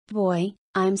Boy,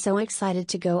 I'm so excited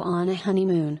to go on a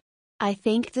honeymoon. I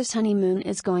think this honeymoon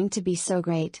is going to be so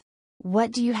great.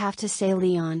 What do you have to say,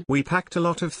 Leon? We packed a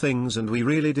lot of things and we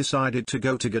really decided to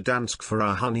go to Gdansk for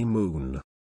our honeymoon.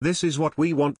 This is what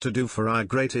we want to do for our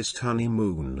greatest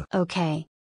honeymoon. Okay.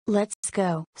 Let's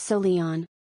go. So Leon,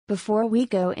 before we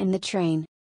go in the train,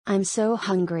 I'm so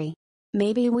hungry.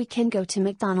 Maybe we can go to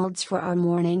McDonald's for our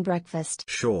morning breakfast.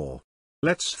 Sure.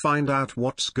 Let's find out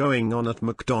what's going on at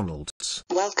McDonald's.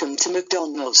 Welcome to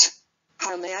McDonald's.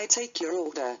 How may I take your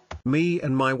order? Me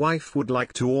and my wife would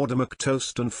like to order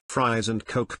McToast and fries and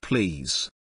Coke, please.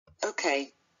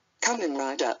 Okay. Come in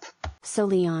right up. So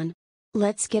Leon,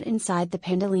 let's get inside the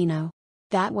Pendolino.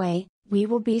 That way, we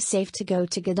will be safe to go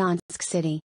to Gdansk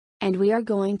City. And we are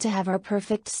going to have our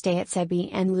perfect stay at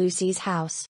Sebby and Lucy's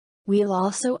house. We'll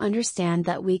also understand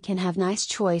that we can have nice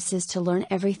choices to learn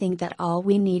everything, that all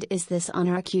we need is this on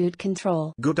our cute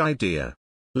control. Good idea.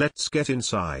 Let's get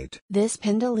inside. This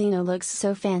Pendolino looks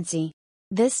so fancy.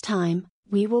 This time,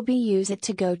 we will use it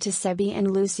to go to Sebby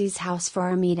and Lucy's house for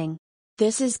our meeting.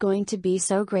 This is going to be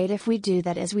so great if we do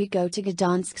that as we go to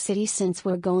Gdansk City, since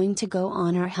we're going to go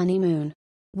on our honeymoon.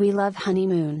 We love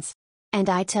honeymoons. And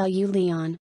I tell you,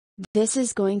 Leon, this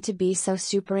is going to be so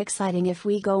super exciting if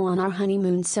we go on our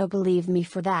honeymoon, so believe me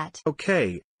for that.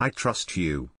 Okay, I trust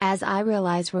you. As I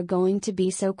realize we're going to be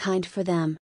so kind for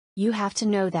them. You have to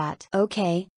know that.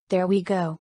 Okay, there we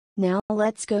go. Now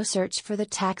let's go search for the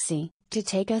taxi to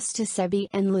take us to Sebby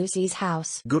and Lucy's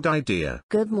house. Good idea.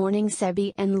 Good morning,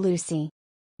 Sebby and Lucy.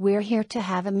 We're here to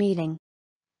have a meeting.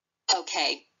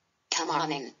 Okay. Come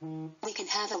on in. We can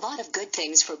have a lot of good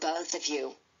things for both of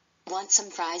you. Want some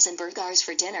fries and burgers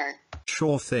for dinner?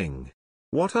 Sure thing.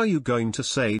 What are you going to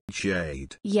say,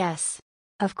 Jade? Yes.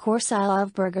 Of course, I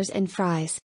love burgers and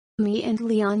fries. Me and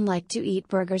Leon like to eat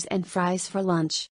burgers and fries for lunch.